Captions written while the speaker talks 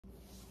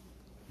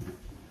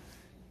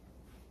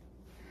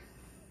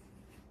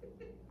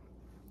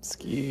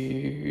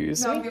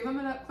Excuse me. No, give them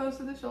it up close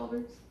to the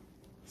shoulders.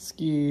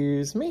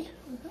 Excuse me.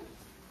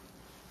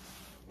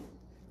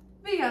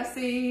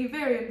 VIC,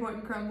 very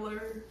important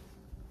crumbler.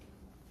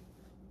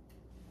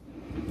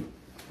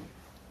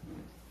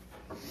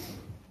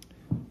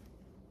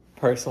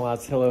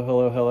 Personalized hello,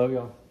 hello, hello,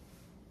 y'all.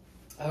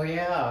 Oh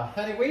yeah,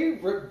 honey,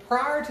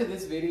 prior to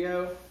this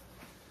video,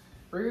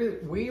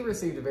 we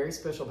received a very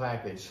special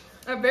package.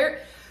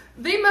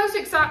 The most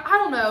exciting, I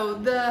don't know,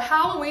 the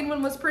Halloween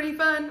one was pretty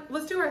fun.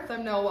 Let's do our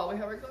thumbnail while we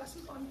have our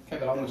glasses on.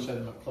 Okay, but I'm gonna show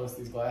them up close,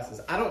 these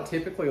glasses. I don't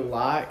typically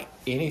like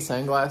any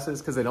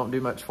sunglasses because they don't do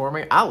much for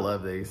me. I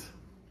love these.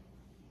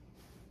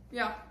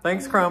 Yeah.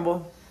 Thanks,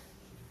 Crumble.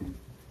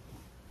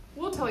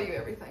 We'll tell you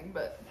everything,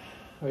 but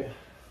Oh yeah.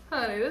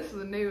 honey, this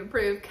is a new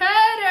improved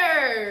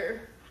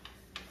cutter.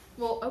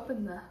 We'll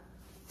open the...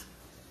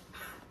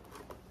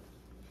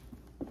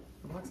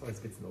 The box always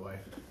gets in the way.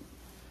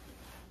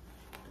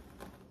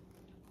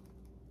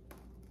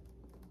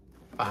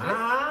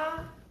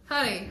 Ah.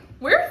 Honey,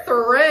 we're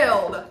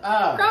thrilled.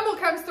 Oh. Crumble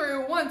comes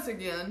through once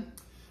again.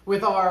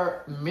 With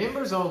our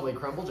members only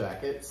Crumble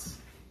jackets.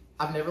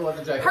 I've never loved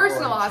a jacket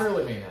Personalized. before. I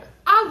truly mean it.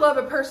 I love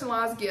a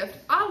personalized gift.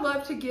 I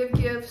love to give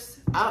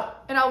gifts. Oh.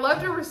 And I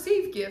love to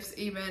receive gifts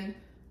even.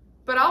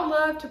 But I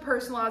love to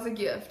personalize a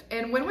gift.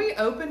 And when we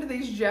opened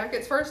these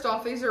jackets, first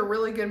off, these are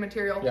really good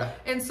material. Yeah.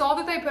 And saw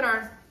that they put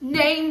our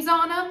names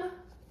on them.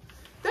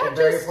 That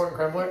Very just... important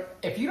crumbler.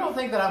 If you don't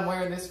think that I'm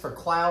wearing this for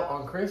clout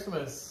on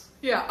Christmas,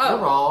 Yeah.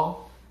 you're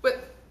wrong.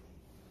 But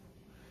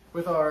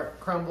With our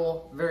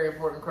Crumble, very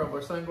important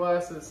crumbler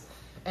sunglasses,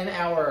 and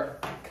our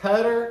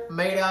cutter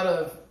made out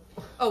of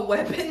a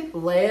weapon.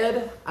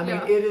 lead. I mean,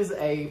 Yeah. it is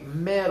a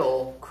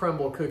metal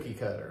Crumble cookie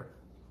cutter.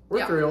 We're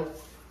Yeah. thrilled.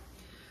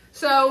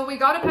 So we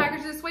got a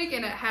package this week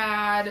and it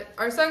had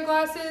our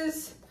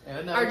sunglasses,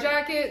 And a our note.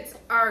 jackets,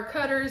 our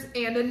cutters,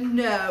 and a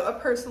note, a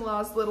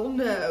personalized little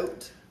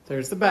note.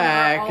 There's the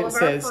back. all It of our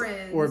says,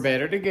 friends. "We're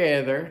better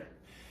together."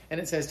 And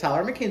it says,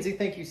 "Tyler McKenzie,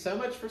 thank you so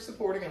much for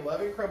supporting and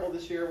loving Crumble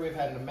this year. We've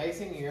had an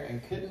amazing year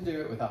and couldn't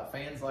do it without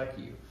fans like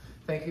you.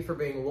 Thank you for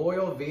being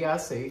loyal,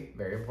 VIC,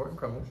 very important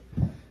Crumble,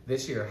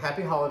 this year.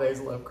 Happy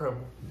holidays, love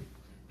Crumble."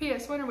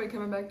 P.S. When are we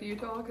coming back to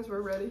Utah? Because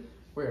we're ready.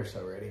 We are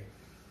so ready.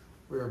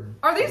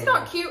 Are these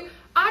not cute?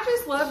 I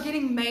just love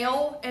getting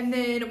mail, and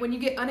then when you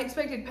get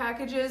unexpected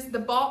packages,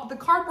 the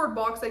cardboard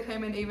box they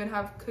came in even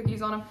have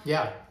cookies on them.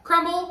 Yeah.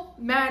 Crumble,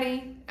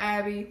 Maddie,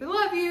 Abby, we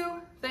love you.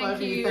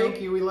 Thank you.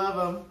 Thank you. We love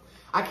them.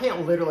 I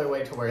can't literally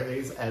wait to wear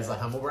these as a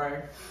humble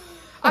brag.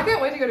 I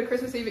can't wait to go to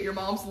Christmas Eve at your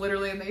mom's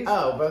literally in these.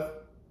 Oh,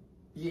 but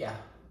yeah.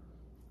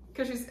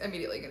 Because she's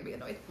immediately going to be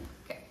annoyed.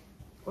 Okay.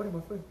 What am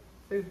I food?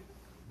 Food.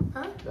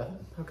 Huh?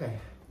 Okay.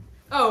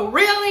 Oh,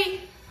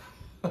 really?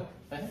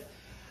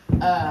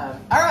 All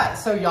right,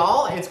 so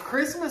y'all, it's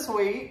Christmas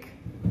week.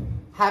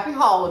 Happy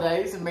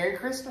holidays and Merry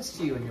Christmas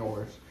to you and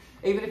yours.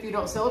 Even if you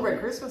don't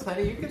celebrate Christmas,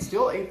 honey, you can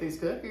still eat these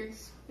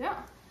cookies.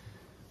 Yeah.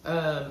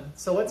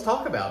 So let's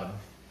talk about them.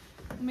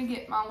 Let me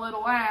get my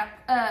little app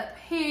up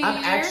here.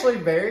 I'm actually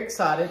very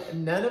excited.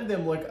 None of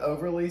them look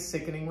overly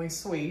sickeningly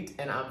sweet,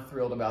 and I'm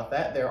thrilled about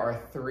that. There are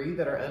 3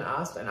 that are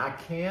uniced, and I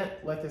can't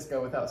let this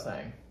go without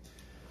saying.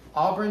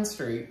 Auburn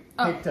Street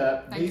picked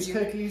up these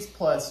cookies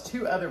plus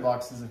 2 other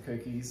boxes of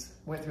cookies.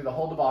 Went through the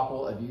whole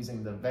debacle of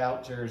using the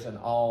vouchers and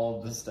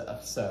all the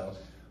stuff. So,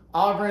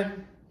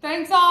 Auburn.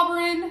 Thanks,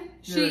 Auburn.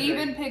 She You're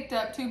even picked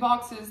up 2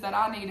 boxes that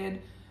I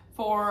needed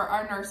for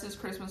our nurse's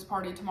Christmas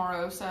party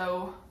tomorrow.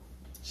 So,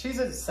 She's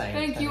a saint.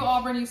 thank you,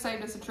 Auburn. You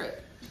saved us a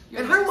trip.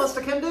 And her wants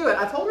to come do it.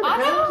 I told her to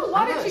come. I know.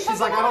 Why didn't she come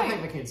She's like, I don't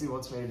tonight? think Mackenzie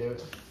wants me to do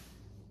it.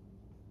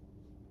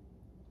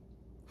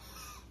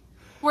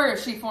 Where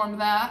has she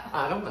formed that?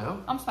 I don't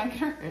know. I'm spanking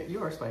her.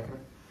 You are spanking her.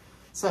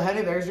 So,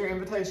 honey, there's your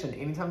invitation.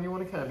 Anytime you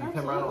want to come, you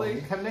come right on. Absolutely. You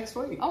can come next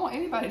week. I want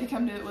anybody to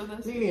come do it with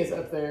us. Nene is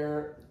up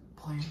there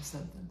playing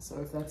something. So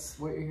if that's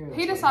what you're hearing.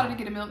 He decided to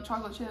get a milk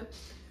chocolate chip.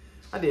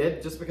 I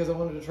did, just because I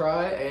wanted to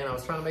try, and I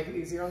was trying to make it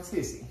easier on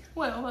Sissy.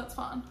 Well, that's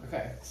fine.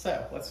 Okay,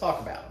 so let's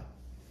talk about them.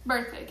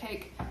 Birthday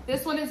cake.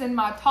 This one is in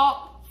my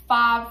top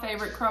 5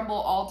 favorite Crumble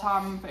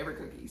all-time favorite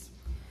cookies.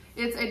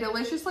 It's a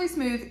deliciously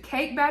smooth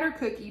cake batter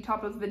cookie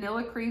topped with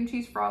vanilla cream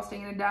cheese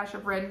frosting and a dash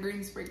of red and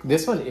green sprinkles.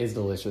 This one is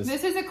delicious.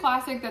 This is a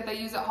classic that they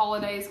use at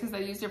holidays because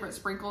they use different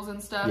sprinkles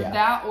and stuff. Yeah.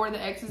 That or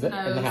the X's and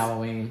O's. And the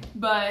Halloween.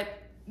 But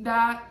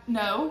that,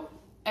 no,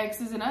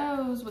 X's and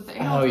O's with the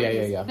Oh,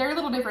 yeah. They're a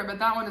little different, but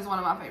that one is one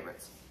of my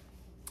favorites.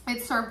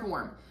 It's served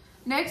warm.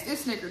 Next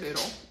is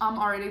Snickerdoodle. I'm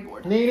already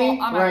bored. Nene,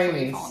 I'm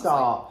actually Ramey, falling asleep.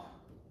 stop.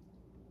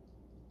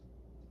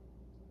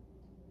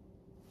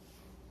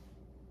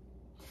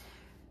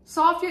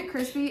 Soft yet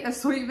crispy, a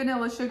sweet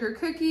vanilla sugar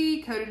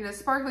cookie coated in a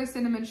sparkly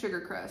cinnamon sugar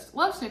crust.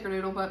 Love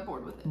Snickerdoodle, but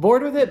bored with it.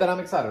 Bored with it, but I'm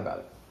excited about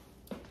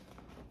it.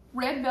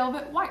 Red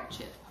velvet white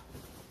chip.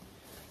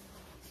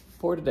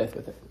 Bored to death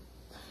with it.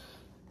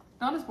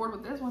 Not as bored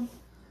with this one.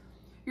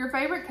 Your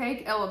favorite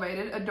cake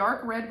elevated, a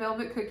dark red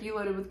velvet cookie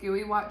loaded with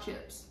gooey white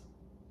chips.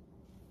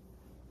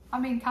 I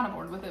mean, kind of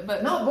bored with it,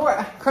 but Not bored.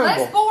 Crumble.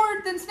 less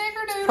bored than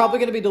Snickerdoodle. Probably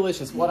going to be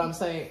delicious. What I'm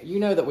saying, you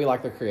know that we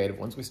like the creative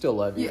ones. We still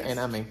love you. Yes. And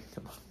I mean,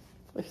 come on.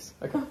 Please.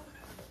 Okay.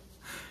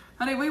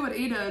 Honey, we would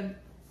eat a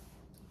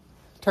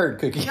Turd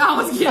cookie.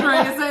 I was getting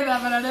ready to say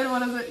that, but I didn't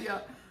want to say, yeah.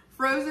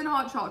 Frozen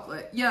hot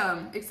chocolate.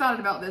 Yum. Excited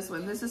about this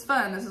one. This is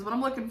fun. This is what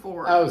I'm looking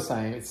for. Oh,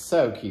 same. It's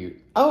so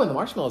cute. Oh, and the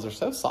marshmallows are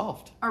so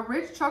soft. A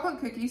rich chocolate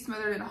cookie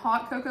smothered in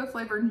hot cocoa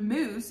flavored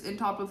mousse and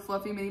topped with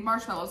fluffy mini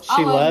marshmallows.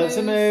 She loves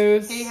a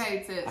mousse. He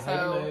hates it. I hate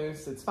a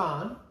mousse. It's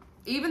fine.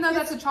 Even though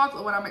that's a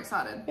chocolate one, I'm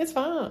excited. It's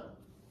fine.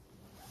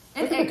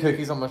 And look at the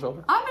cookies on my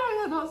shoulder. I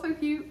know, that's not so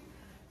cute.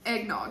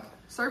 Eggnog.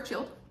 Serve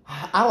chilled.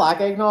 I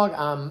like eggnog.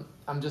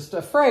 I'm just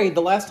afraid.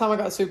 The last time I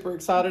got super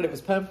excited, it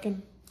was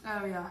pumpkin.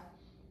 Oh, yeah.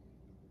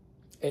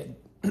 It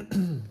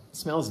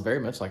smells very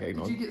much like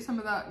eggnog. Did you get some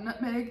of that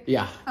nutmeg?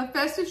 Yeah. A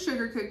festive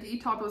sugar cookie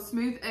topped with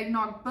smooth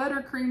eggnog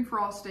buttercream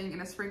frosting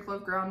and a sprinkle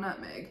of ground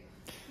nutmeg.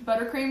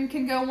 Buttercream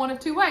can go one of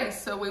two ways,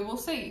 so we will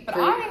see. But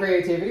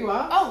creativity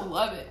wise? Oh,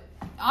 love it.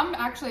 I'm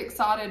actually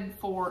excited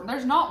for.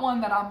 There's not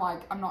one that I'm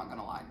like, I'm not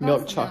gonna like.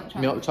 Milk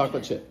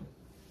chocolate chip.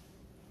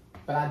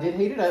 But I did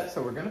heat it up, so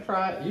we're gonna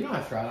try it. You don't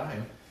have to try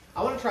it.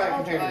 I want to try it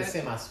compared to the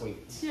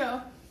semi-sweets.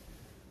 Yeah.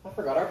 I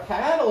forgot our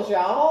paddles,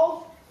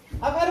 y'all.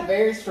 I've had a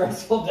very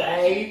stressful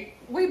day.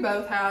 We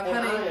both have, and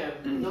honey. I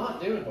am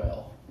not doing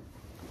well.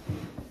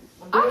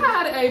 I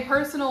had a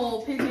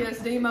personal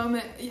PTSD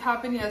moment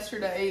happen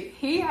yesterday.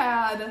 He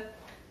had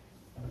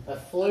a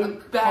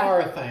fluke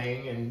car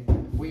thing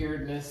and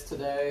weirdness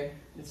today.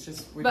 It's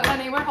just. But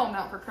honey, we're holding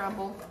out for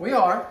crumble. We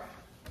are.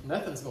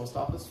 Nothing's gonna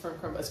stop us from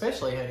crumble,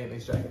 especially any of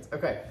these jackets.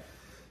 Okay,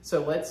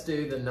 so let's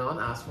do the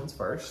non-ice ones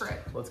first.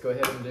 Correct. Let's go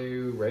ahead and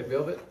do red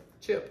velvet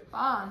chip.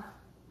 Fine.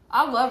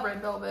 I love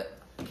red velvet.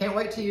 Can't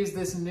wait to use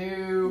this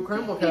new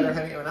crumble cutter,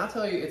 honey. And I'll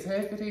tell you, it's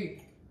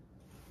hefty.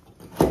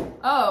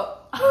 Oh.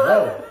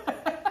 Whoa. Do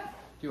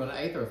you want an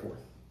eighth or a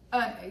fourth?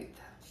 An eighth.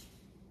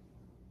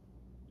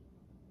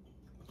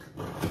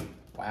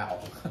 Wow.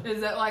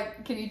 Is that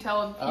like, can you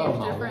tell a huge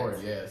difference? Oh my Lord,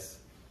 yes.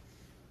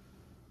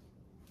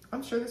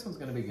 I'm sure this one's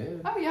gonna be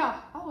good. Oh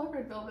yeah, I love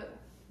red velvet.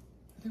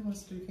 Do you want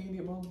us to do candy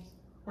at Mom's?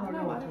 Oh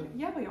no,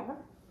 yeah we are.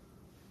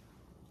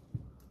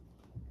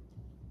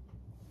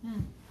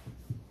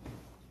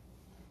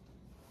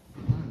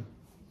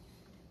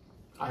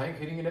 I think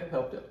heating it up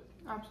helped it.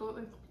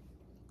 Absolutely.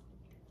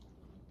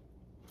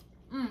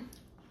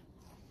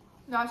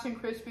 Nice and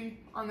crispy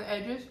on the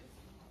edges.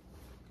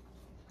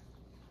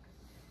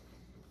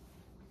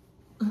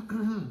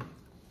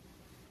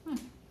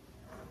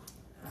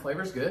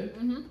 Flavor's good.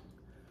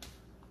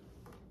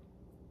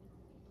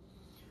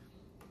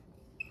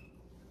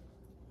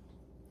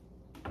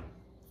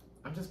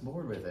 I'm just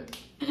bored with it.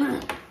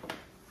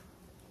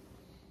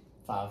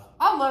 5.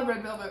 I love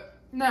red velvet.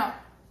 Now,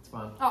 it's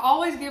fine. I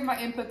always give my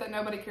input that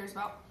nobody cares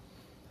about.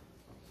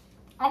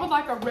 I would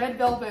like a red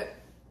velvet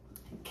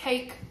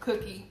cake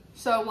cookie.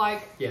 So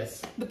like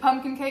yes, the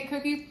pumpkin cake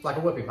cookie. Like a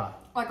whoopie pie.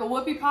 Like a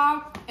whoopie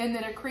pie and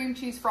then a cream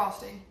cheese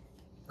frosting.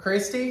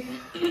 Christy,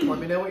 let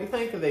me know what you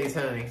think of these,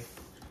 honey.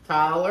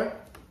 Tyler.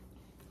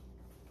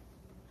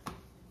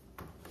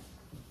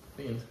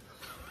 Beans.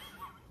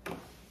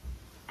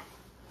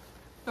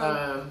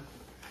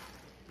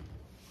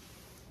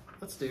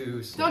 Let's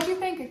do some. Don't you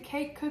think a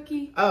cake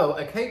cookie? Oh,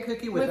 a cake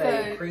cookie with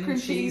a cream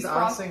cheese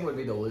icing would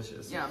be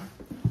delicious. Yeah.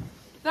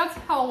 That's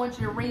how I want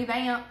you to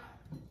revamp.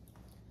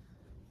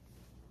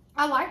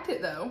 I liked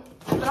it though,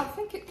 but I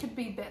think it could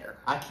be better.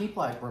 I keep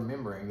like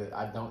remembering that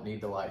I don't need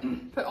to like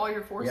put all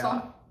your force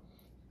on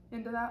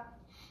into that.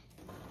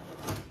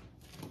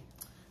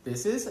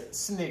 This is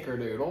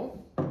Snickerdoodle.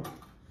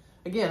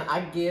 Again,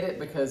 I get it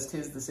because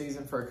 'tis the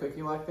season for a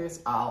cookie like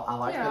this. I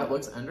like that it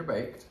looks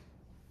underbaked.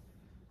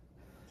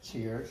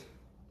 Cheers.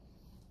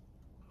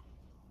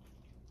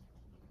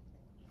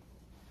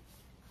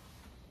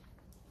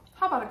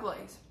 How about a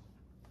glaze?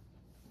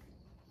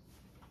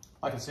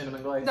 Like a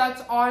cinnamon glaze?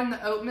 That's on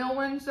the oatmeal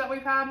ones that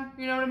we've had.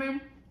 You know what I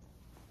mean?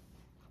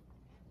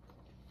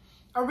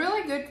 A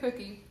really good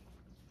cookie.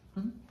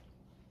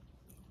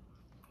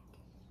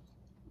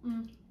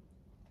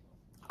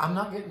 I'm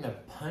not getting a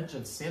punch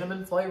of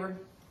cinnamon flavor.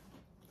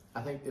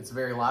 I think it's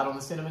very light on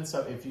the cinnamon.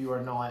 So if you are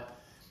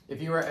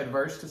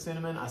adverse to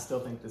cinnamon, I still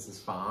think this is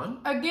fine.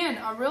 Again,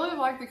 I really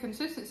like the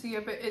consistency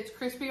of it. It's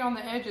crispy on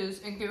the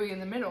edges and gooey in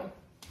the middle.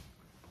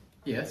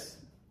 Yes.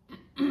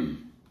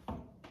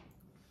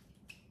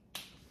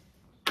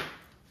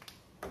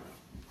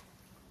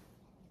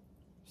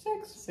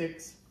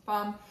 6.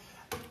 Fine.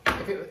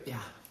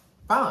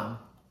 Fine.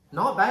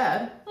 Not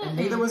bad. And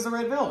neither was the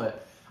red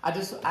velvet. I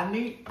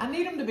need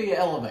them to be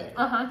elevated.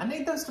 I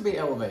need those to be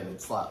elevated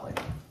slightly.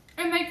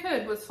 And they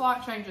could with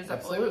slight changes.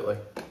 Absolutely.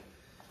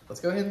 Let's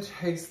go ahead and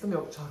taste the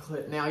milk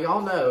chocolate. Now,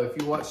 y'all know if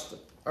you watched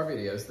our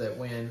videos that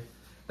when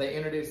they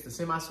introduced the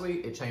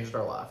semi-sweet, it changed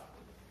our life.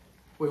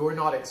 We were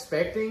not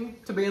expecting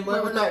to be in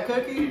love with that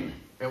cookie,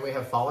 and we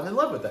have fallen in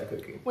love with that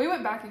cookie. I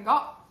went back and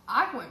got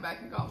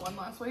one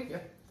last week. Yeah.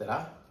 Did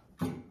I?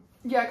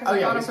 Yeah, because I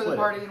got it for the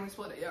party and we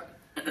split it, yeah.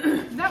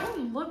 That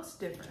one looks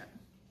different.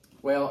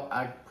 Well,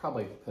 I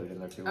probably put it in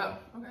there too well.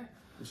 Oh, okay.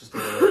 It's just a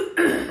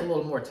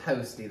little more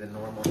toasty than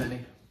normal, honey.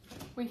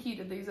 We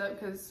heated these up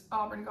because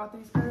Auburn got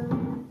these earlier.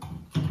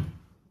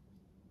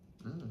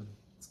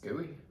 It's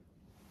gooey.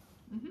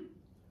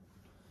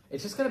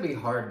 It's just going to be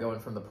hard going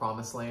from the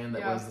promised land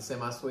that was the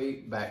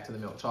semi-sweet back to the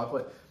milk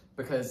chocolate.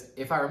 Because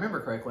if I remember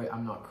correctly,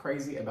 I'm not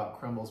crazy about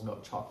Crumble's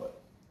milk chocolate.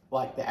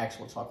 Like the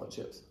actual chocolate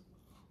chips.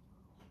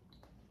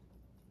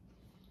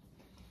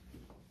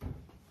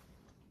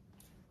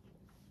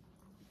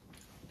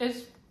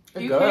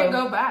 You can't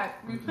go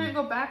back. You can't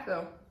go back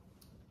though.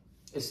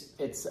 It's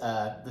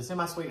the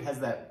semi-sweet has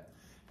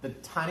the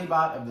tiny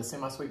bite of the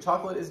semi-sweet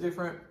chocolate is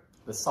different.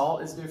 The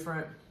salt is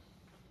different.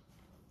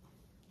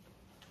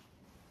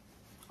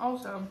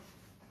 Also,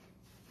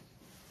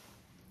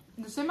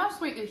 the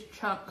semi-sweet is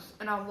chunks,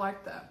 and I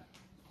like that.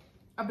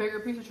 A bigger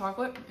piece of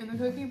chocolate in the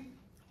cookie.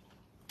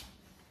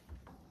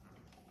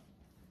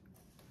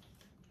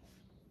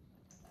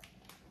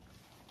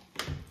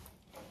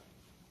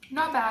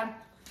 Not bad.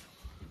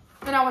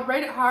 And I would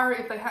rate it higher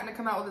if they hadn't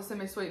come out with a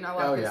semi-sweet, and I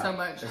like it so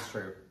much. That's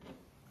true.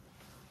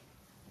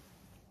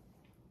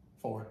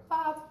 4.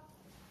 5.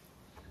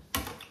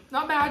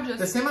 Not bad, just...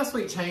 The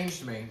semi-sweet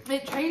changed me.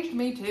 It changed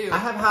me too. I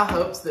have high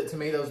hopes that to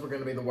me those were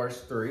going to be the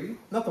worst 3.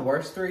 Not the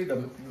worst 3,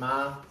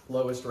 my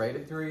lowest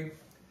rated 3.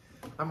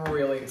 I'm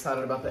really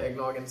excited about the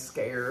eggnog and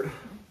scared.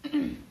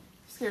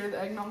 Scared of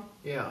the eggnog?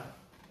 Yeah.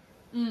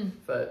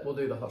 But we'll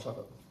do the hot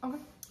chocolate. Okay.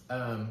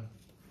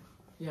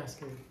 Yeah,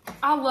 scared.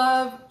 I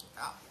love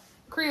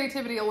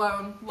creativity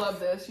alone. Love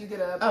this. You get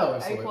a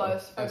A+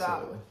 for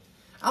that.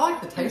 I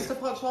like the taste of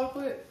hot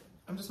chocolate.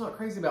 I'm just not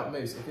crazy about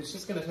mousse. If it's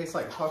just going to taste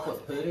like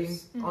chocolate pudding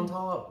on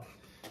top,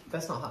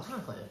 that's not hot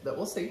chocolate. But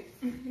we'll see.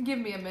 Give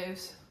me a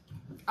mousse.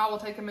 I will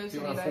take a mousse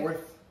any day. Do you want a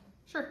 4th?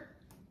 Sure.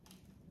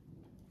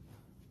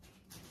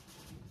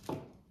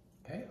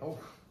 Okay. Oh,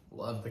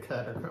 love the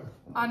cutter.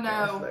 I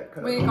know.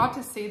 We got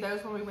to see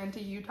those when we went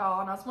to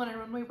Utah, and I was wondering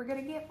when we were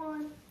going to get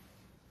one.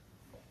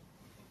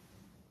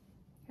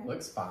 Okay.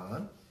 Looks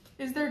fine.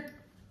 Is there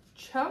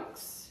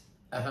chunks?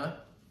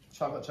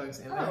 Chocolate chunks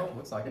in there.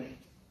 Looks like it.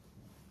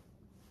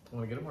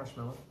 Want to get a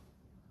marshmallow?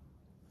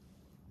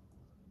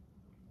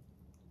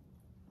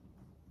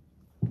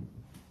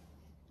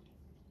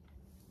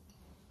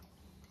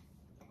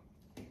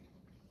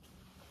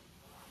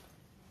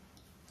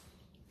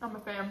 I'm a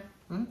fan.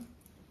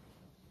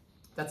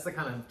 That's the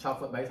kind of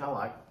chocolate base I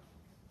like.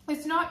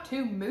 It's not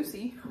too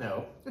moussey.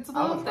 No. It's a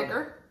little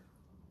thicker.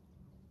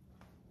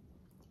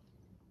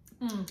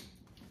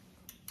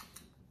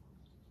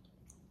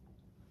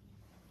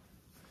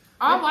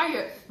 I like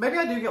it. Maybe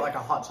I do get like a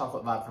hot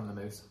chocolate vibe from the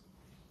mousse.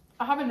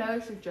 I have another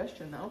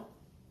suggestion though.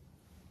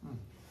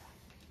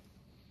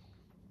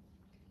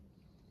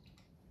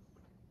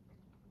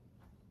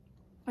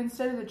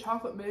 Instead of the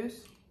chocolate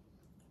mousse,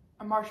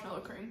 a marshmallow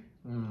cream.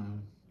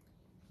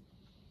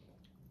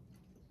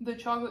 The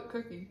chocolate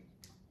cookie.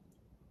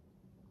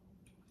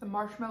 The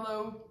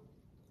marshmallow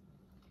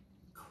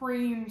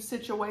cream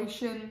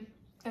situation,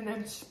 and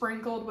then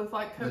sprinkled with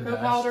like cocoa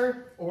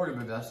powder. Or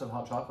the dust of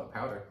hot chocolate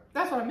powder.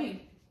 That's what I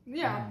mean.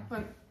 Yeah.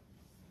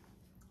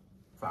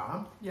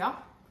 Fine. Yeah.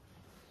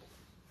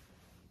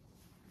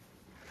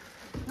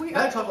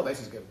 That chocolate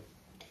base is good.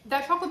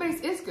 That chocolate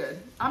base is good.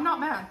 I'm not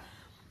mad.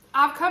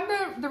 I've come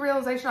to the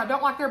realization I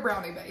don't like their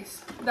brownie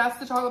base. That's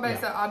the chocolate base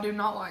that I do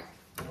not like.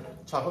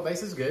 Chocolate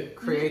base is good.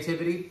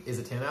 Creativity is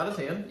a 10 out of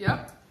 10.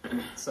 Yep.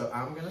 So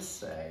I'm going to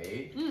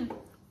say...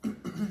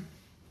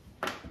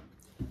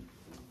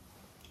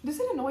 Does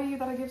it annoy you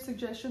that I give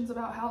suggestions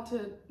about how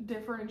to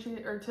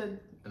differentiate or to...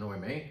 Annoy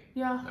me?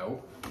 Yeah.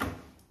 No.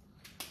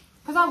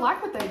 Because I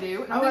like what they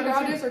do, and I think their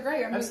ideas are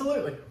great.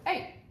 Absolutely.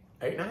 8.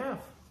 8.5.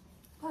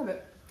 Love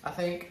it. I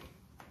think...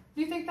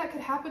 Do you think that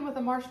could happen with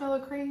a marshmallow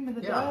cream and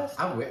the dust?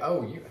 Oh,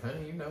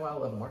 honey, you know I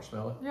love a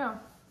marshmallow. Yeah.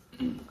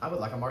 I would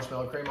like a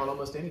marshmallow cream on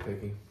almost any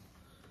cookie.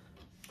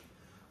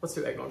 Let's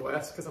do eggnog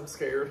last, because I'm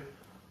scared.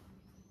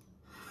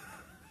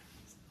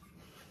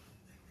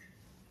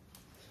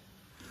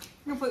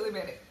 Completely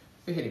made it.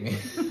 You're hitting me.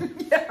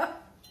 Yeah.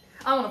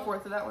 I want a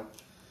 4th of that one.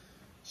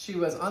 She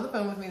was on the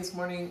phone with me this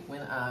morning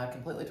when I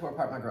completely tore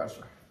apart my garage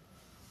door.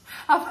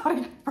 I thought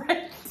he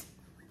wrecked.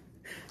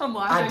 I'm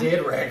laughing. I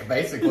did wreck,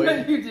 basically.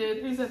 No, you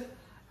did. He said,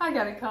 I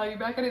gotta call you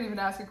back. I didn't even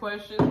ask a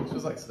question. She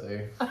was like, "See."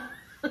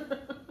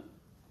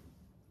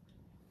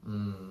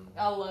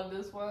 I love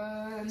this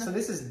one. So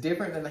this is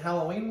different than the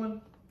Halloween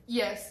one?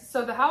 Yes.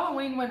 So the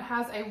Halloween one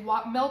has a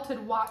melted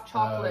white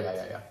chocolate.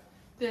 Yeah.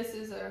 This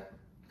is a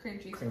cream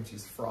cheese. Cream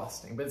cheese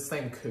frosting, but it's the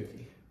same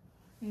cookie.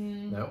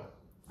 No?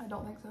 I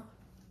don't think so.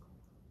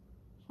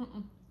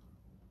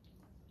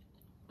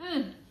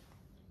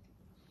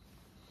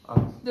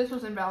 Oh. This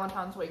was in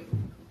Valentine's week.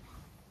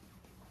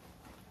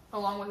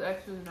 Along with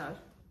X's and O's.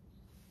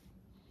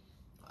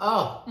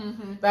 Oh,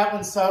 that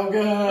one's so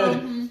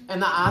good.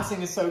 And the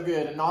icing is so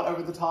good and not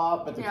over the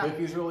top, but the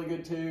cookie's really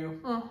good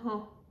too.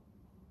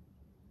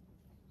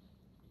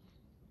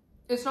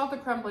 It's not the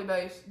crumbly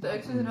base. The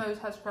X's and O's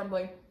has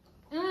crumbly.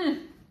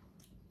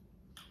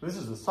 This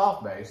is the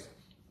soft base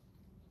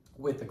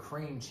with the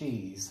cream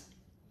cheese.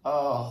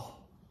 Oh,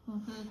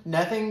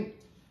 nothing.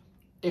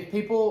 If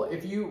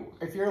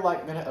you're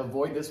like gonna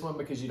avoid this one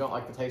because you don't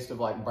like the taste of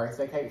like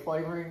birthday cake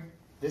flavoring,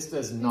 This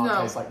does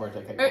not taste like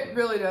birthday cake. It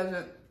really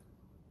doesn't.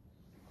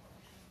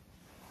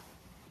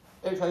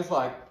 It tastes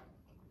like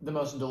the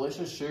most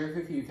delicious sugar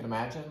cookie you can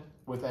imagine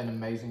with an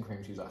amazing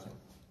cream cheese icing.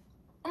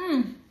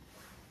 Mmm.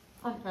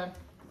 Okay.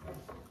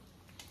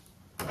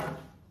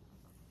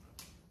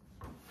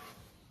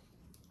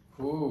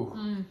 Ooh.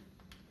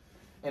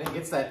 And it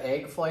gets that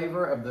egg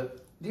flavor of the,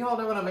 do y'all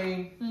know what I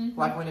mean?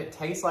 Like when it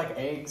tastes like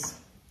eggs.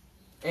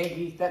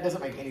 Eggy. That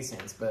doesn't make any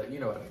sense, but you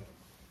know what I mean.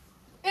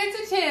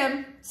 It's a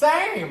 10.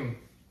 Same.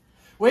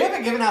 We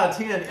haven't given out a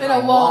 10 in a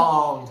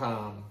long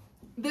time.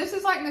 This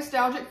is like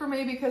nostalgic for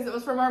me because it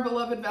was from our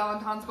beloved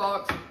Valentine's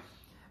box.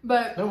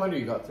 But no wonder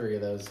you got 3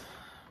 of those.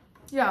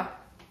 Yeah.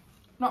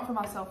 Not for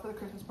myself, for the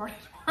Christmas party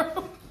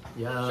tomorrow.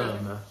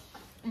 Yum.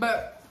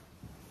 But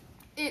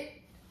it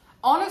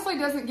honestly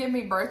doesn't give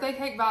me birthday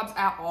cake vibes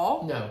at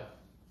all. No.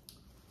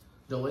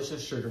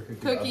 Delicious sugar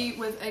cookie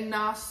with a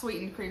nice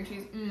sweetened cream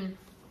cheese.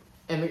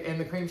 And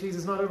the cream cheese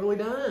is not overly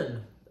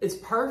done. It's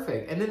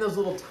perfect. And then those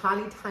little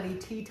tiny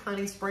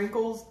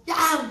sprinkles.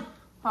 Yum!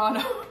 Oh,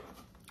 no.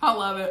 I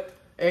love it.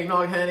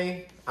 Eggnog,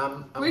 honey.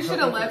 We should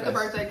have left the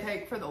birthday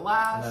cake for the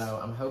last. No,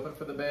 I'm hoping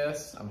for the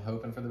best.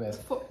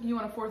 You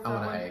want a fourth? I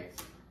want an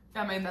 8.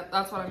 I mean,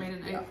 that's what I mean,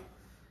 an 8. Yeah.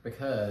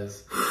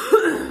 Because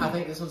I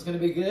think this one's going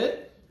to be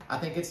good. I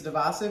think it's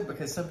divisive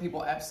because some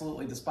people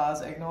absolutely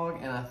despise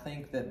eggnog, and I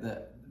think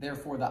that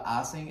therefore the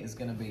icing is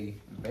going to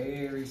be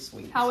very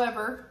sweet.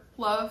 However,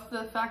 love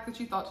the fact that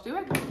you thought to do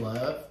it.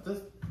 Love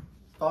the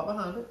thought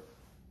behind it.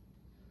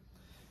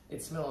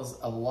 It smells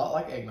a lot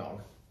like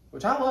eggnog,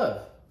 which I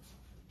love.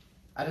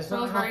 I just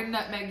smells very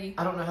nutmeggy.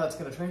 I don't know how it's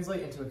going to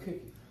translate into a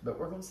cookie, but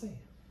we're going to see.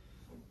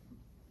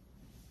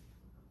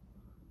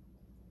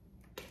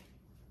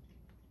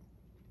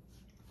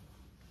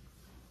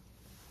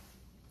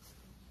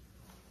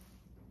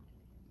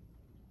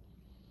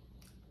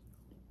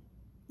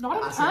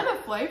 Not a ton of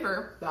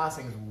flavor. The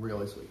icing is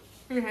really sweet.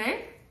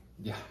 Mm-hmm.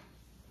 Yeah.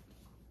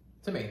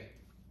 To me.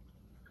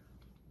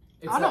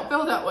 I don't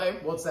feel that way.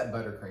 What's that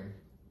buttercream?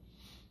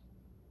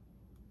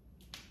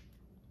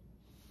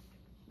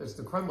 It's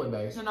the crumbly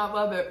base. And I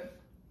love it.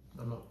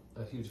 I'm not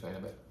a huge fan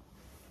of it.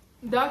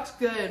 That's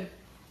good.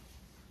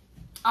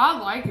 I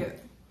like it.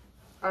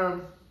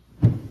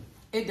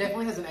 It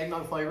definitely has an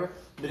eggnog flavor,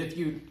 but if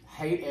you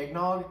hate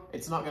eggnog,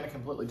 it's not going to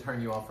completely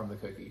turn you off from the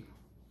cookie.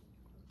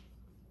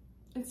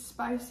 It's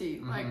spicy.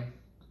 Like,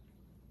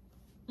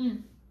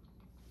 you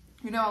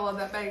know I love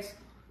that base.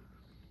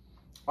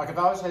 Like if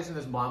I was tasting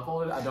this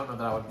blindfolded, I don't know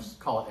that I would just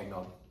call it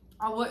eggnog.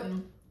 I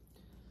wouldn't.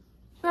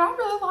 But I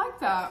really like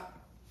that.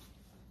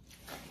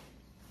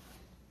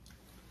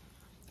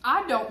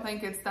 I don't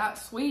think it's that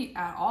sweet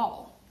at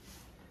all.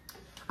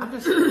 I'm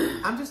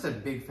just a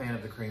big fan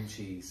of the cream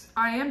cheese.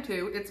 I am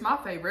too. It's my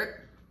favorite.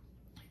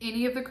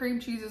 Any of the cream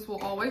cheeses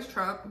will always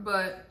trump,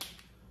 but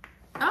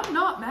I'm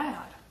not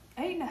mad.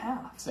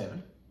 8.5.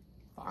 7.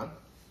 Fine.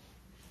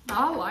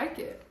 I like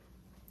it.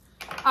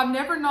 I've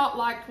never not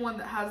liked one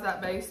that has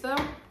that base though.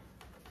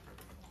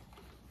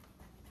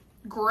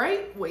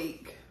 Great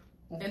week,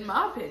 in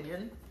my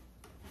opinion.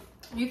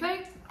 You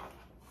think?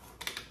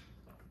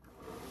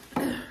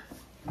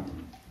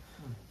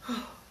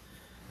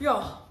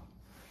 Y'all.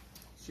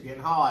 She's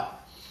getting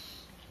hot.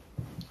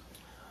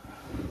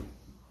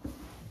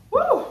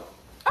 Woo!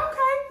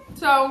 Okay.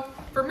 So,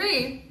 for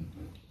me,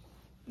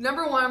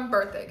 number 1,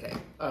 birthday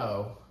cake.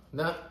 Oh,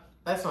 no,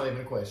 that's not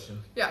even a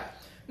question. Yeah.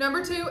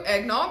 Number 2,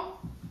 eggnog.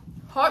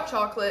 Hot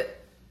chocolate.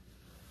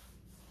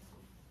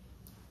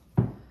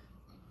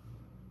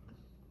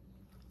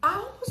 I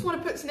almost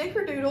want to put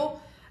Snickerdoodle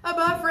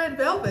above red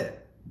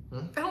velvet.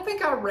 I don't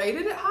think I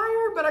rated it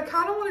higher, but I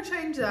kind of want to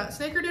change that.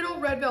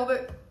 Snickerdoodle, red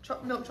velvet,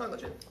 milk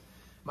chocolate chip.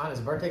 Mine is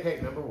birthday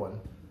cake number 1.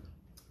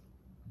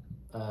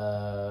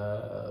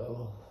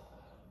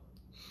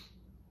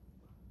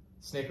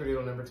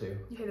 Snickerdoodle number 2.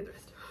 You hate the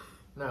best.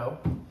 No.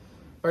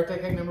 Birthday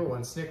cake number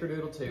 1,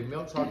 Snickerdoodle 2,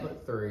 milk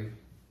chocolate 3,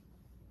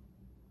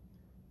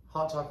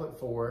 hot chocolate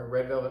 4,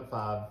 red velvet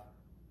 5,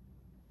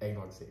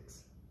 eggnog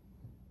 6.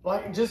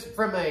 Like just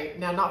from a,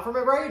 now not from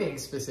a rating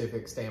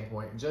specific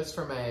standpoint, just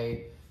from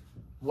a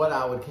what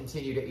I would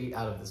continue to eat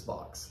out of this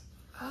box.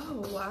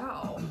 Oh,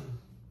 wow.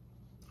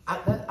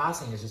 That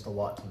icing is just a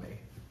lot to me.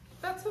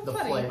 That's so the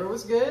funny. The flavor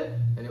was good,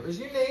 and it was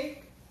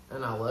unique,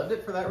 and I loved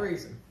it for that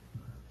reason.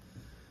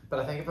 But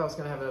I think if I was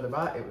going to have another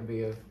bite, it would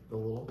be of the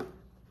little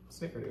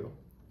Snickerdoodle.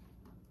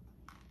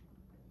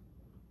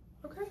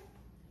 Okay.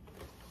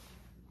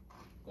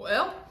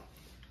 Well,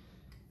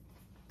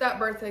 that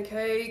birthday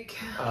cake.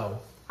 Oh.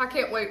 I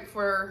can't wait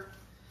for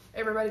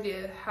everybody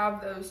to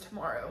have those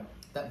tomorrow.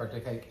 That birthday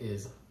cake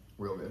is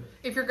real good.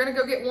 If you're going to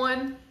go get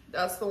one,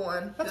 that's the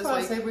one. That's why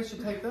I say we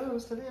should take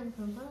those to them.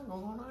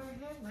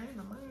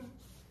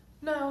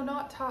 No,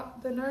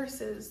 not the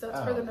nurses. That's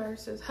for the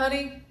nurses.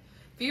 Honey,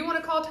 if you want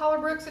to call Tyler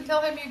Brooks and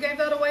tell him you gave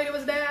that away to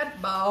his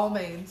dad, by all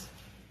means.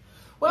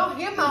 Well,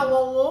 him, I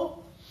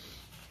want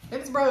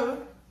and his brother,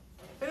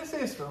 and his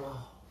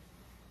sister-in-law.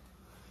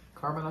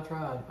 Carmen, I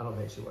tried. I don't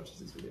think she watches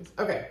these videos.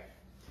 Okay.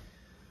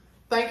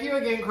 Thank you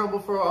again, Crumble,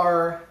 for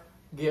our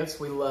gifts.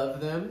 We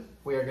love them.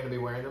 We are going to be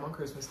wearing them on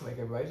Christmas to make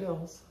everybody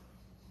jealous.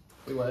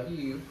 We love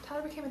you.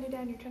 Tyler became a new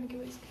dad and you're trying to give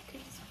away his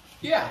cookies.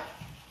 Yeah.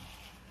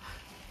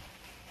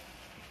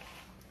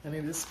 I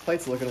mean, this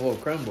plate's looking a little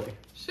crumbly.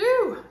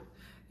 Shoo!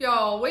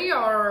 Y'all, we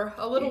are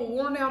a little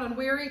worn out and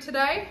weary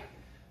today.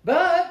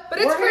 But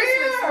it's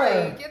Christmas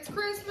here. week. It's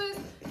Christmas.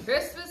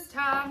 Christmas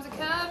time's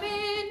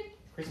a-coming.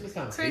 Christmas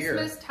time's here.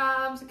 Christmas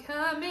time's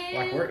a-coming.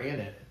 Like we're in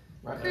it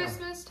right now.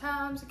 Christmas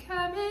time's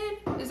a-coming.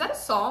 Is that a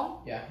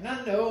song? Yeah. And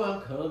I know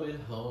I'm coming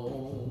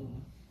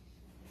home.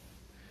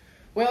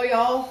 Well,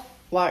 y'all,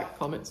 like,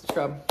 comment,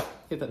 subscribe,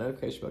 hit that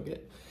notification bell,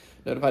 get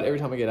notified every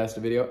time I get asked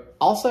a video.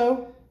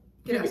 Also,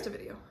 Get asked a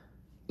video.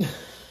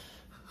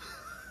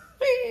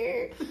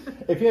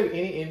 if you have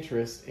any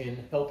interest in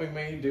helping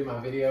me do my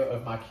video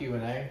of my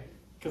Q&A,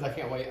 because I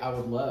can't wait, I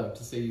would love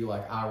to see you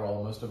like eye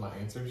roll most of my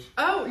answers.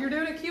 Oh, you're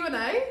doing a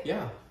Q&A?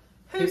 Yeah.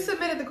 Who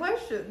submitted the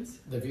questions?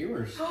 The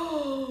viewers.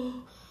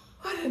 Oh,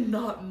 I did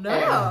not know.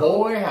 And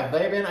boy, have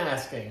they been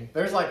asking.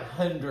 There's like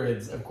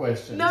hundreds of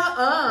questions.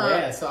 Nuh-uh.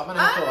 Yeah, so I'm gonna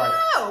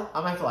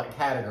have to like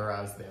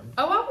categorize them.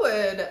 Oh, I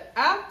would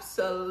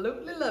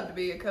absolutely love to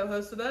be a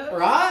co-host of that.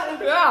 Right?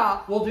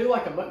 Yeah. We'll do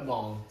like a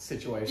mukbang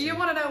situation. Do you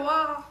want to know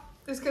why?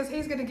 It's because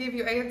he's going to give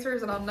you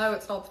answers and I know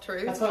it's not the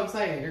truth. That's what I'm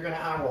saying. You're gonna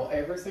eye roll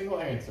every single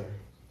answer.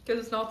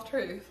 Because it's not the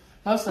truth.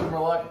 Most of them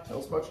are like, tell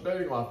us about your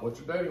dating life. What's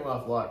your dating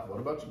life like? What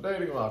about your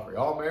dating life? Are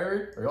y'all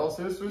married? Are y'all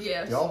sisters?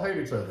 Yes. Do y'all hate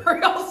each other? Are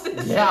y'all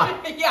sisters?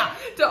 Yeah. Yeah,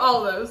 to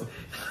all those.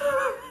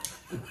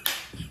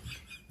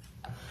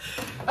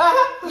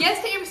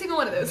 Yes to every single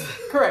one of those.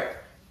 Correct.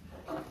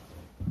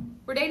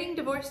 We're dating,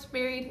 divorced,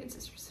 married, and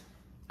sisters.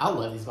 I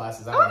love these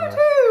glasses. Oh, I do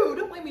too.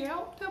 Don't leave me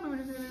out. Tell me when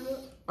you're going to do that.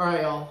 All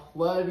right, y'all.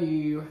 Love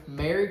you.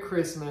 Merry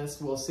Christmas.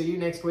 We'll see you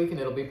next week, and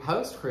it'll be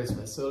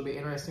post-Christmas, so it'll be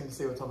interesting to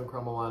see what's on the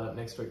crumble lineup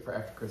next week for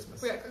after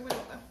Christmas. We don't know.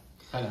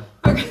 I know.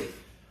 Okay.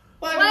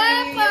 Love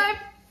Bye. you.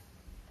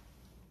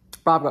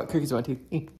 Bob got cookies in my teeth.